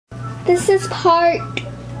This is part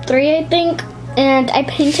 3, I think, and I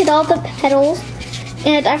painted all the petals.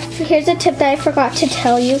 And here's a tip that I forgot to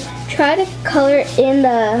tell you: try to color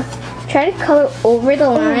over the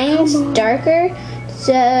lines darker,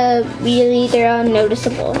 so really they're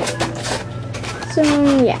unnoticeable. So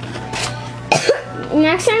yeah.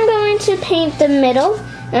 Next, I'm going to paint the middle.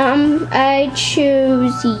 I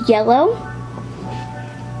choose yellow,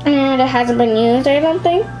 and it hasn't been used, I don't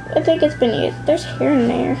think. I think it's been used. There's hair in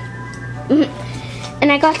there. And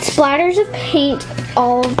I got splatters of paint,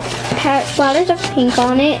 splatters of pink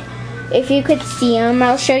on it. If you could see them,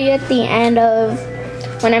 I'll show you at the end of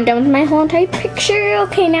when I'm done with my whole entire picture.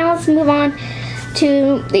 Okay, now let's move on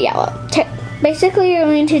to the yellow. Basically, you're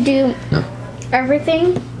going to do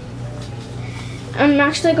everything. I'm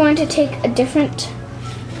actually going to take a different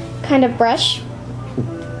kind of brush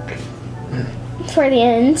for the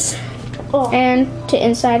ends and to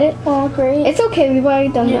inside it. Oh, great. It's okay, we've already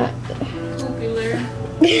done that.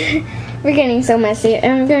 We're getting so messy.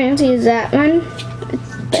 I'm going to use that one.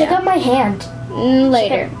 Check out my hand.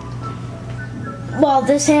 Later. Well,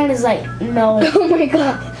 this hand is like, no. Oh my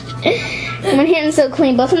god. My hand is so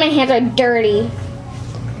clean. Both of my hands are dirty.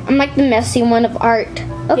 I'm like the messy one of art.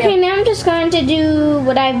 Okay, now I'm just going to do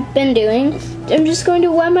what I've been doing. I'm just going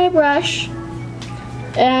to wet my brush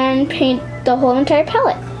and paint the whole entire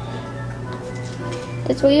palette.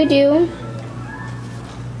 That's what you do.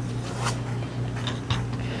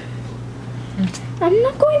 I'm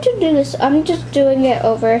not going to do this. I'm just doing it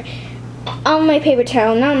over on my paper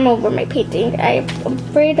towel, not over my painting. I'm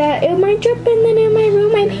afraid that it might drip and then it might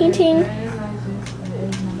ruin my painting.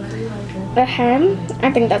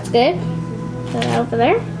 I think that's good. Put that over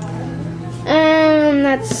there. And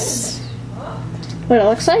that's what it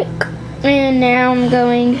looks like. And now I'm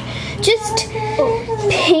going just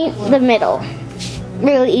paint the middle.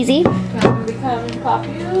 Really easy.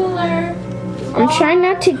 I'm trying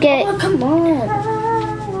not to get. Oh, come on.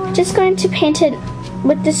 Just going to paint it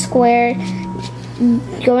with the square,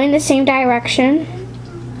 going the same direction.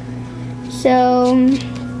 So,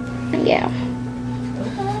 yeah.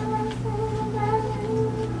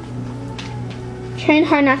 Trying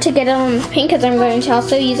hard not to get it on the paint because I'm going to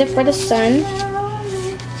also use it for the sun.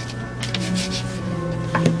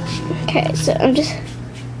 Okay, so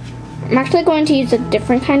I'm actually going to use a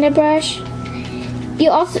different kind of brush.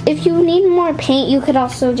 If you need more paint, you could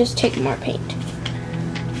also just take more paint.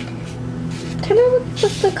 Kind of looks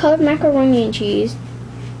like the color of macaroni and cheese.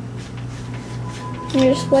 And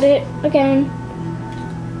just wet it again.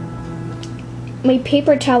 My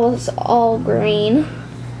paper towel is all green.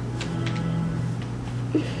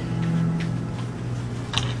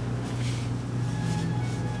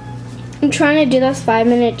 I'm trying to do this 5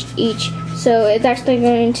 minutes each, so it's actually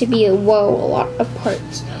going to be a lot of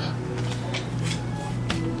parts.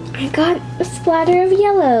 I got a splatter of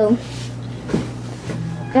yellow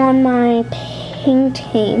on my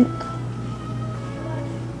painting.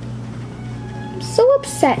 I'm so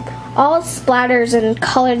upset. All splatters and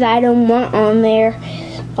colors that I don't want on there,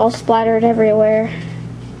 all splattered everywhere.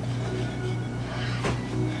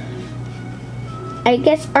 I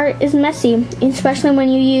guess art is messy, especially when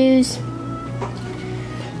you use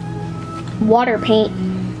water paint.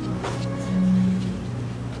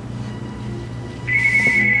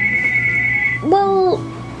 Well,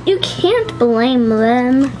 you can't blame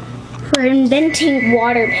them for inventing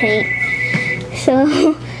water paint.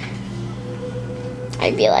 So,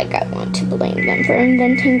 I feel like I want to blame them for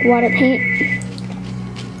inventing water paint.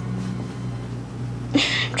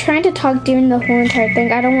 I'm trying to talk during the whole entire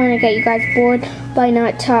thing. I don't want to get you guys bored by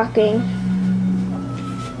not talking.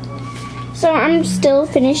 So, I'm still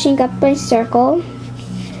finishing up my circle.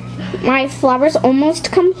 My flower's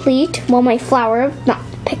almost complete. Well, my flower,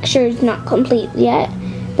 picture is not complete yet,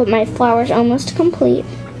 but my flower's almost complete.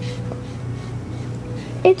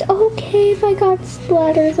 It's okay if I got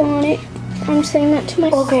splatters on it. I'm saying that to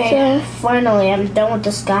myself. Okay, finally, I'm done with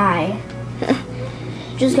the sky.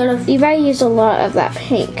 Just gotta. You gotta use a lot of that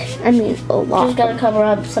pink. I mean, a lot. Just gotta cover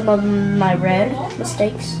up some of my red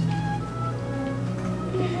mistakes.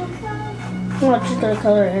 I'm just gonna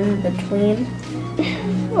color in between.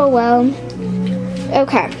 Oh well.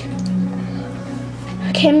 Okay.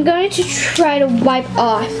 Okay, I'm going to try to wipe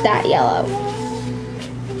off that yellow.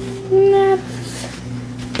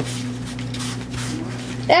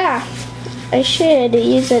 Yeah, I should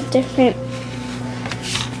use a different.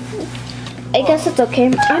 I guess it's okay.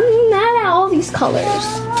 I'm mad at all these colors.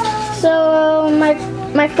 So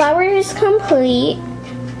my flower is complete.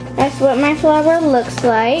 That's what my flower looks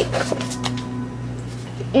like.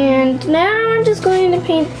 And now I'm just going to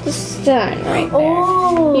paint the sun right there.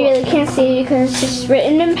 Oh. You really can't see because it's just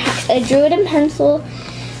written in I drew it in pencil.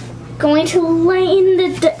 Going to lighten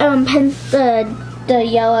the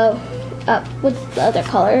yellow up with the other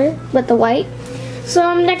color, with the white. So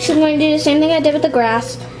I'm next going to do the same thing I did with the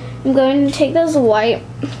grass. I'm going to take those white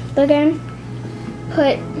again,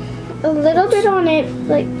 put a little bit on it,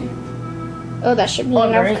 like, oh, that should be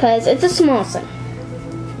enough because it's a small sun.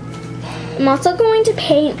 I'm also going to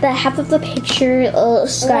paint the half of the picture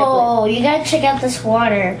sky blue. Whoa, you gotta check out this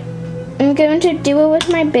water. I'm going to do it with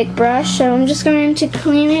my big brush, so I'm just going to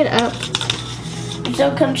clean it up.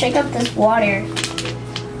 So come check out this water.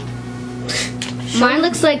 Mine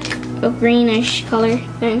looks like a greenish color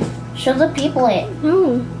thing. Show the people it.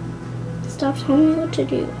 No. Stop telling me what to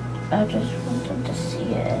do. I just want them to see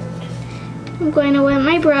it. I'm going to wet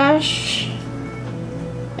my brush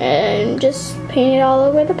and just paint it all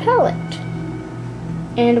over the palette.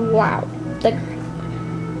 And wow,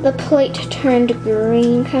 the plate turned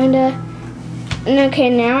green kinda. And okay,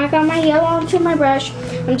 now I got my yellow onto my brush.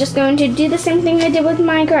 I'm just going to do the same thing I did with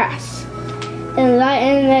my grass and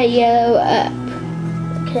lighten that yellow up.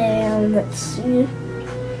 Okay, let's see.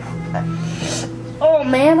 Oh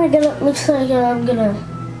man, looks like I'm gonna.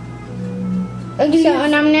 So,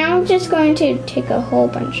 and I'm now just going to take a whole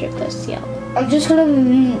bunch of this yellow. I'm just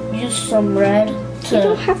gonna use some red. You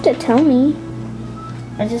don't have to tell me.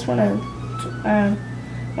 I just wanna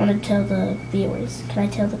tell the viewers. Can I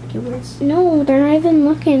tell the viewers? No, they're not even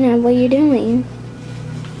looking at what you're doing.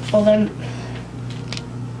 Well then.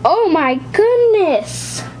 Oh my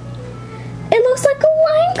goodness! It looks like a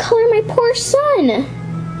lime color, my poor son.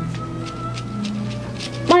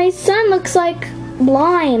 My son looks like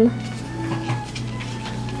lime.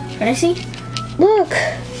 Can I see? Look.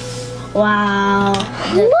 Wow.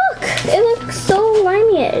 Look! It looks so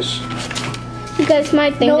limey-ish. You guys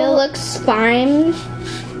might think it looks fine,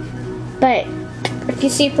 but if you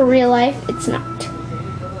see it for real life, it's not.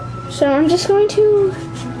 So I'm just going to...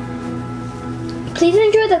 Please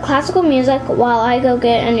enjoy the classical music while I go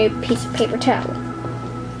get a new piece of paper towel.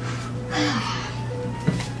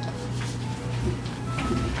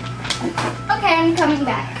 Okay, I'm coming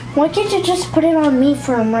back. Why can't you just put it on me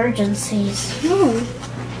for emergencies? No.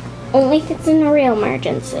 Only if it's in a real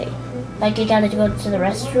emergency. Like you gotta go to the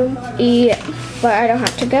restroom? Yeah, but I don't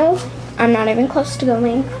have to go. I'm not even close to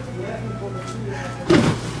going.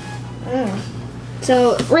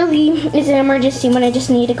 So really, it's an emergency when I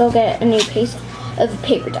just need to go get a new piece of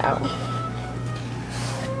paper towel.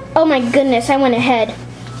 Oh my goodness, I went ahead.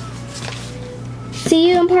 See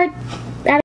you in part